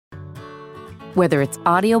Whether it's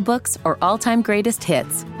audiobooks or all-time greatest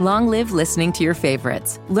hits, long live listening to your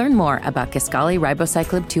favorites. Learn more about Kisqali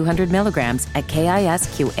Ribociclib 200 milligrams at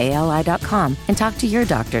KISQALI.com and talk to your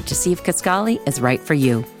doctor to see if Kisqali is right for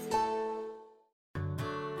you.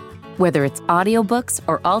 Whether it's audiobooks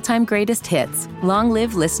or all-time greatest hits, long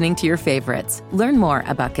live listening to your favorites. Learn more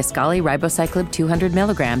about Kisqali Ribociclib 200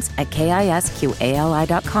 milligrams at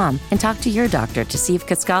KISQALI.com and talk to your doctor to see if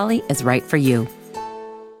Kisqali is right for you.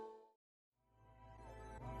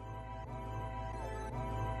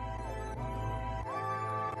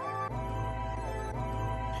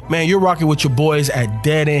 Man, you're rocking with your boys at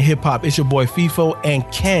Dead End Hip Hop. It's your boy FIFO and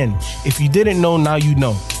Ken. If you didn't know, now you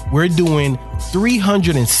know. We're doing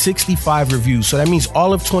 365 reviews. So that means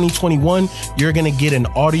all of 2021, you're going to get an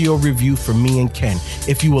audio review from me and Ken.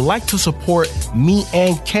 If you would like to support me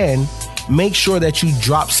and Ken, make sure that you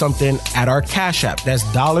drop something at our Cash App. That's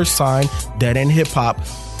 $ Dead End Hip Hop.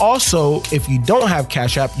 Also, if you don't have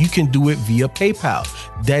Cash App, you can do it via PayPal,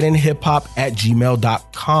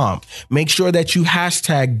 deadendhiphop@gmail.com. Make sure that you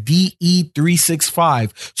hashtag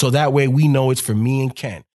DE365 so that way we know it's for me and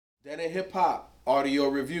Ken. Dead End Hip Hop audio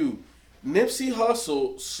review. Nipsey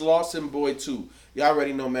Hussle, Slauson Boy 2. Y'all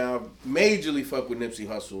already know, man, I majorly fuck with Nipsey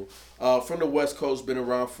Hussle. From the West Coast, been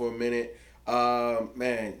around for a minute.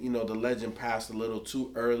 Man, you know, the legend passed a little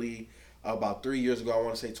too early. About 3 years ago, I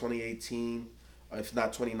want to say 2018. If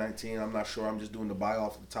not 2019, I'm not sure. I'm just doing the buy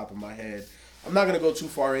off the top of my head. I'm not going to go too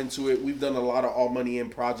far into it. We've done a lot of All Money In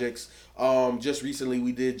projects. Just recently,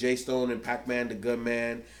 we did J Stone and Pac-Man the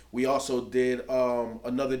Gunman. We also did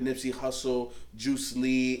another Nipsey Hussle, Juice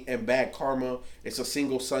Lee, and Bad Karma. It's a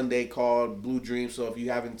single Sunday called Blue Dream. So if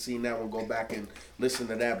you haven't seen that one, go back and listen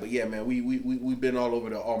to that. But yeah, man, we've been all over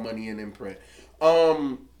the All Money In imprint.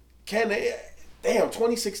 Damn,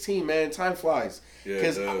 2016, man, time flies. Yeah,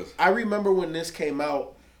 it does. I remember when this came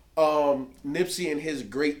out, Nipsey and his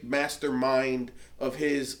great mastermind of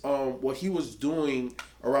his, what he was doing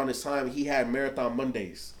around this time, he had Marathon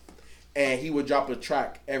Mondays. And he would drop a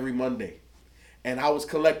track every Monday. And I was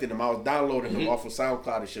collecting them. I was downloading them off of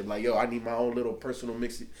SoundCloud and shit. Like, yo, I need my own little personal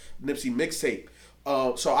Nipsey mixtape.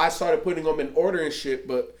 So I started putting them in order and shit.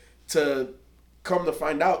 But to come to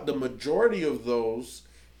find out, the majority of those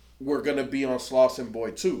were going to be on Slauson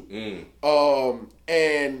Boy 2.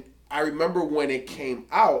 And I remember when it came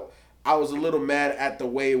out, I was a little mad at the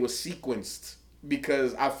way it was sequenced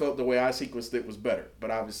because I felt the way I sequenced it was better.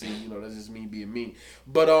 But obviously, you know, that's just me being me.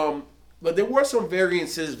 But there were some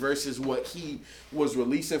variances versus what he was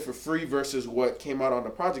releasing for free versus what came out on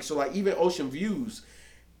the project. So like even Ocean Views,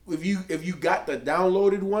 if you got the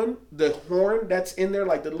downloaded one, the horn that's in there,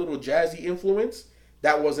 like the little jazzy influence,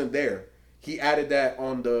 that wasn't there. He added that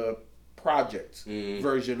on the project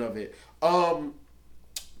version of it.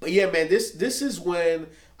 But yeah, man, this is when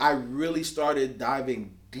I really started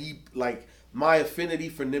diving deep. Like my affinity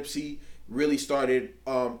for Nipsey really started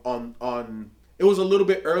on. It was a little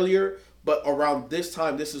bit earlier, but around this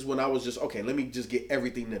time, this is when I was just okay. Let me just get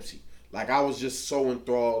everything Nipsey. Like I was just so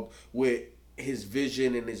enthralled with his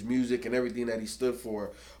vision and his music and everything that he stood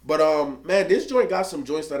for. But man, this joint got some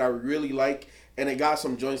joints that I really like. And it got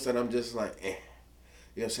some joints that I'm just like, eh.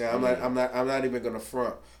 You know what I'm saying? I'm not even gonna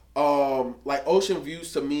front. Like Ocean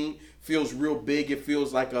Views to me feels real big. It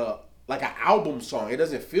feels like an album song. It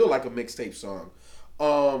doesn't feel like a mixtape song.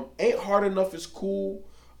 Ain't Hard Enough is cool.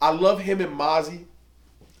 I love him and Mozzie.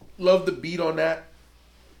 Love the beat on that.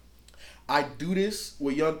 I Do This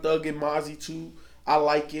with Young Thug and Mozzie too. I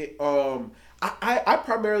like it. I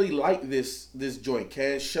primarily like this joint.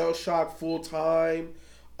 Shell Shock Full Time.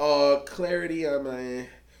 Clarity, I'm like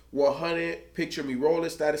 100, Picture Me Rolling,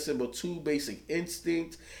 Status Symbol 2, Basic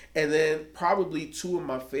Instinct, and then probably two of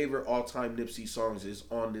my favorite all-time Nipsey songs is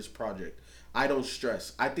on this project. I Don't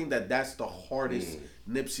Stress. I think that's the hardest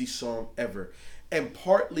Nipsey song ever. And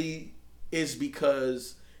partly is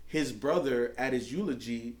because his brother at his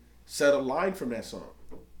eulogy said a line from that song.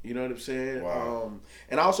 You know what I'm saying? Wow.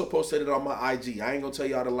 And I also posted it on my IG. I ain't gonna tell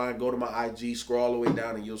y'all the line. Go to my IG, scroll all the way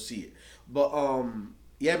down, and you'll see it. But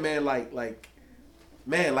yeah, man, like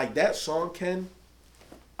that song, Ken,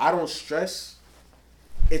 I Don't Stress.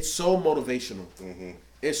 It's so motivational.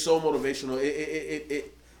 It's so motivational.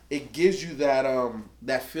 It gives you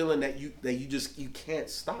that feeling that you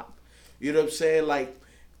can't stop. You know what I'm saying? Like,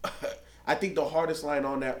 I think the hardest line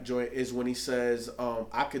on that joint is when he says,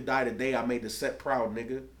 "I could die today. I made the set proud,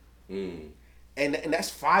 nigga." And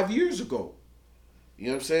that's 5 years ago. You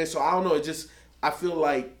know what I'm saying? So I don't know. I feel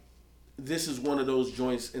like this is one of those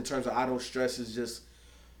joints in terms of I Don't Stress is just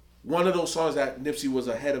one of those songs that Nipsey was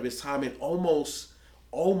ahead of his time and almost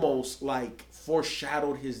like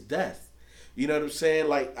foreshadowed his death. You know what I'm saying?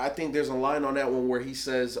 Like, I think there's a line on that one where he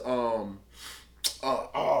says, hold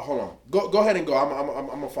on. Go ahead and go. I'm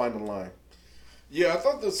gonna find the line. Yeah, I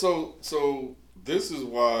thought that. So this is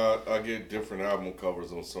why I get different album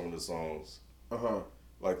covers on some of the songs.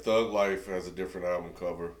 Like Thug Life has a different album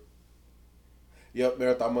cover. Yep,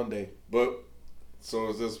 Marathon Monday. But so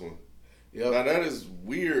is this one. Yep. Now that is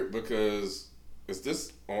weird because is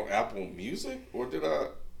this on Apple Music or did I?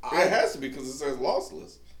 It has to be because it says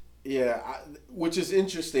lossless. Yeah, which is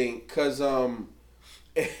interesting because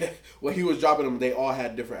when he was dropping them, they all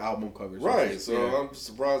had different album covers. Right. So I'm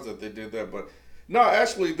surprised that they did that, but no,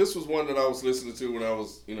 actually, this was one that I was listening to when I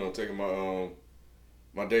was, taking my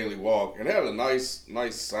my daily walk, and it had a nice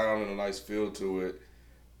sound and a nice feel to it.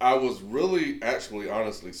 I was really, actually,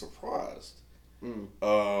 honestly surprised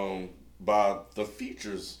by the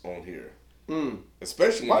features on here,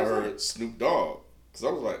 especially when I heard Snoop Dogg, because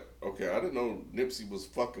I was like, okay, I didn't know Nipsey was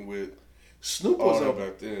fucking with Snoop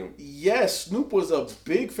back then. Yes, Snoop was a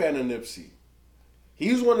big fan of Nipsey.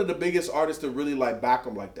 He was one of the biggest artists to really like back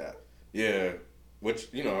him like that. Yeah. Which,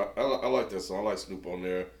 I like that song. I like Snoop on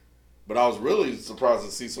there. But I was really surprised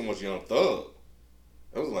to see so much Young Thug.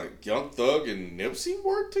 I was like, Young Thug and Nipsey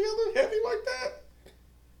work together heavy like that?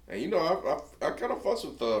 And, I kind of fuss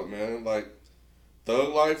with Thug, man. Like,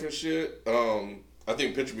 Thug Life and shit. I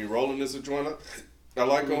think Picture Me Rolling is a joint I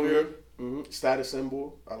like on here. Status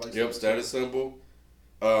Symbol. I like Status Symbol.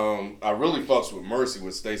 I really fucks with Mercy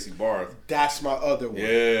with Stacey Barth. That's my other one.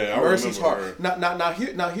 Yeah, Mercy's hard. Now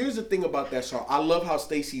here's the thing about that song. I love how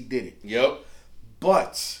Stacey did it. Yep.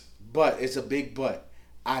 But it's a big but.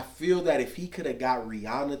 I feel that if he could have got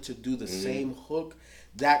Rihanna to do the same hook,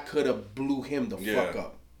 that could have blew him the fuck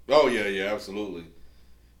up. Oh yeah, absolutely.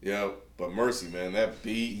 Yeah, but Mercy, man, that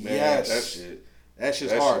beat, man, that shit. That's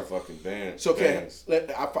just hard. Fucking band. So okay,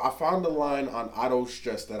 I found the line on Auto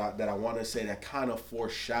Stress that I want to say that kind of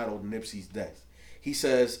foreshadowed Nipsey's death. He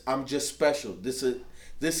says, "I'm just special. This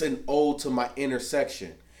an ode to my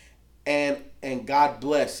intersection, and God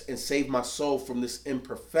bless and save my soul from this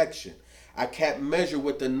imperfection. I can't measure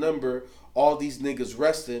with the number all these niggas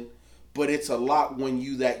resting, but it's a lot when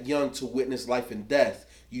you that young to witness life and death.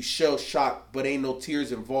 You shell shocked, but ain't no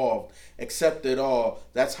tears involved. Accept it all.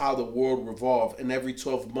 That's how the world revolve. And every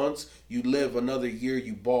 12 months, you live another year,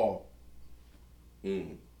 you ball."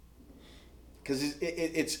 Because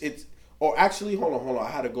it's. Oh, actually, hold on. I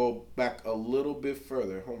had to go back a little bit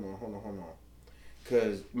further. Hold on.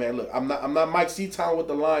 Because man, look, I'm not Mike Seatown with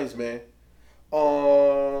the lines, man.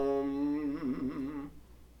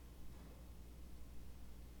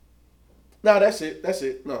 No, that's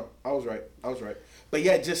it. No, I was right. But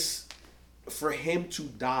yeah, just for him to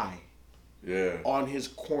die on his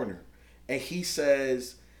corner. And he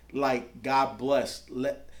says, like, God bless,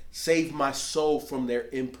 save my soul from their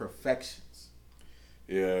imperfections.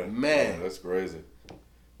 Yeah. Man. Oh, that's crazy.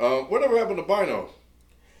 Whatever happened to Bino?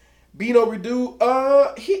 Bino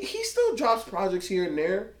Redu, he still drops projects here and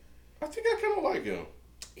there. I think I kind of like him.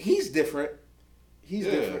 He's different.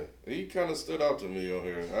 Different. He kind of stood out to me on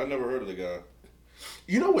here. I never heard of the guy.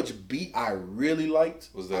 You know which beat I really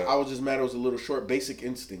liked? Was that? I was just mad it was a little short. Basic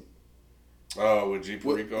Instinct. Oh, with G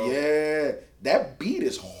Perico? Yeah. That beat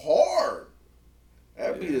is hard.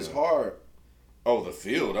 That beat is hard. Oh, The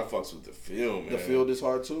Field. I fucks with The Field, man. The Field is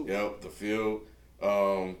hard too. Yep, The Field.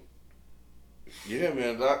 Yeah,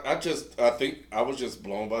 man. I think I was just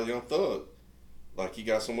blown by Young Thug. Like, he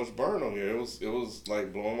got so much burn on here. It was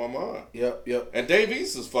like blowing my mind. Yep. And Dave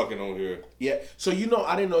East is fucking on here. Yeah. So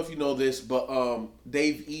I didn't know if you know this, but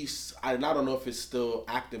Dave East, I don't know if it's still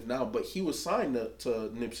active now, but he was signed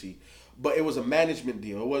to Nipsey. But it was a management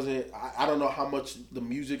deal. It wasn't. I don't know how much the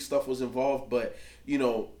music stuff was involved, but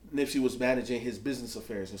Nipsey was managing his business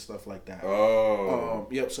affairs and stuff like that. Oh.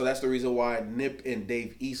 Yep. So that's the reason why Nip and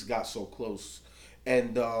Dave East got so close,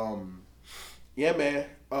 and yeah, man.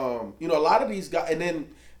 A lot of these guys, and then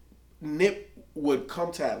Nip would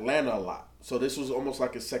come to Atlanta a lot. So this was almost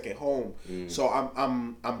like a second home. So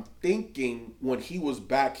I'm thinking when he was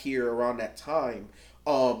back here around that time,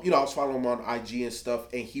 I was following him on IG and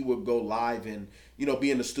stuff, and he would go live and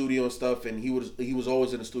be in the studio and stuff, and he was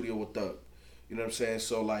always in the studio with Thug. You know what I'm saying?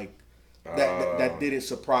 So like that didn't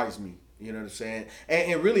surprise me. You know what I'm saying?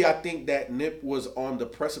 And really, I think that Nip was on the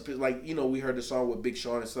precipice. Like, we heard the song with Big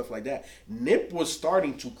Sean and stuff like that. Nip was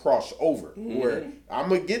starting to cross over where I'm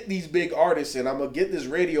going to get these big artists and I'm going to get this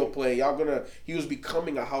radio play. He was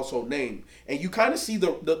becoming a household name. And you kind of see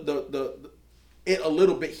it a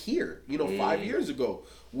little bit here, 5 years ago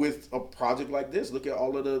with a project like this. Look at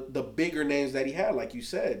all of the bigger names that he had. Like you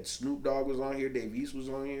said, Snoop Dogg was on here. Dave East was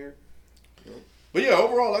on here. But yeah,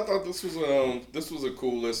 overall, I thought this was a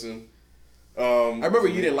cool listen. I remember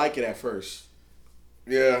you didn't like it at first.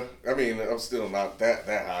 Yeah, I mean, I'm still not that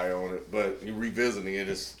high on it, but you revisiting it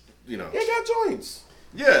is, It got joints.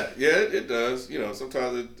 Yeah, it does.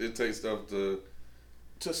 Sometimes it takes stuff to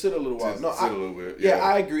sit a little while. Sit a little bit. Yeah,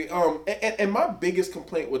 I agree. And my biggest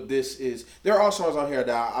complaint with this is there are songs on here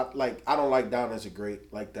that I like. I don't like Down as a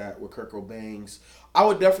Great like that with Kurt Cobain's. I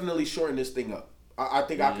would definitely shorten this thing up. I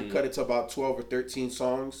think I could cut it to about 12 or 13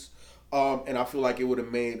 songs, and I feel like it would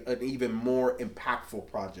have made an even more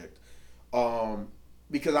impactful project.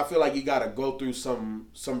 Because I feel like you got to go through some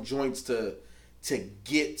joints to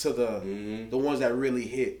get to the ones that really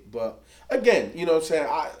hit. But again, you know what I'm saying?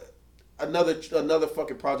 Another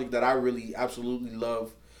fucking project that I really absolutely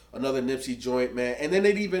love. Another Nipsey joint, man. And then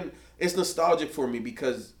it's nostalgic for me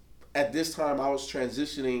because at this time I was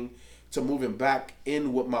transitioning to moving back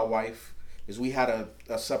in with my wife. Is we had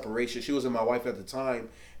a separation. She wasn't my wife at the time.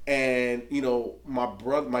 And,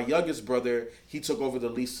 my youngest brother, he took over the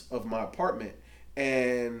lease of my apartment.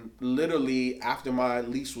 And literally after my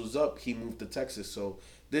lease was up, he moved to Texas. So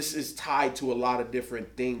this is tied to a lot of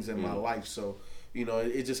different things in my life. So,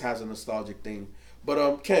 it just has a nostalgic thing.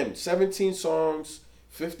 But Ken, 17 songs,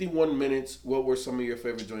 51 minutes. What were some of your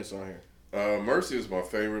favorite joints on here? Mercy is my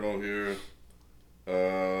favorite on here.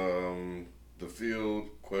 The Field,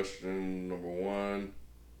 question number 1,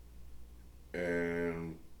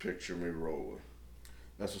 and Picture Me Rolling.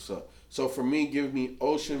 That's what's up. So for me, give me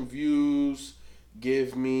Ocean Views.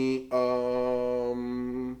 Give me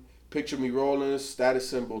Picture Me Rolling, Status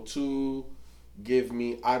Symbol 2. Give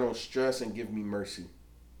me I Don't Stress, and give me Mercy.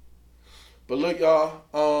 But look, y'all,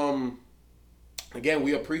 again,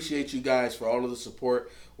 we appreciate you guys for all of the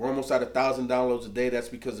support. We're almost at 1,000 downloads a day. That's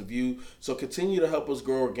because of you. So continue to help us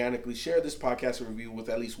grow organically. Share this podcast and review with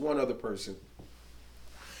at least one other person.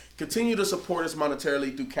 Continue to support us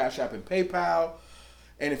monetarily through Cash App and PayPal.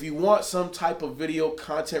 And if you want some type of video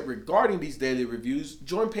content regarding these daily reviews,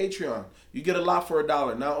 join Patreon. You get a lot for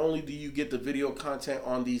 $1. Not only do you get the video content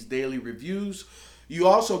on these daily reviews, you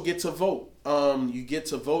also get to vote. You get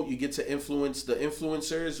to influence the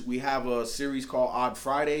influencers. We have a series called Odd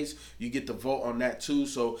Fridays. You get to vote on that too.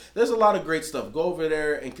 So there's a lot of great stuff. Go over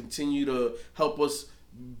there and continue to help us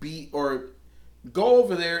go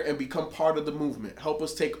over there and become part of the movement. Help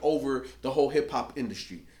us take over the whole hip-hop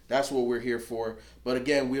industry. That's what we're here for. But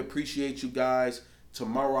again, we appreciate you guys.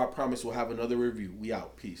 Tomorrow, I promise we'll have another review. We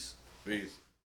out. Peace. Peace.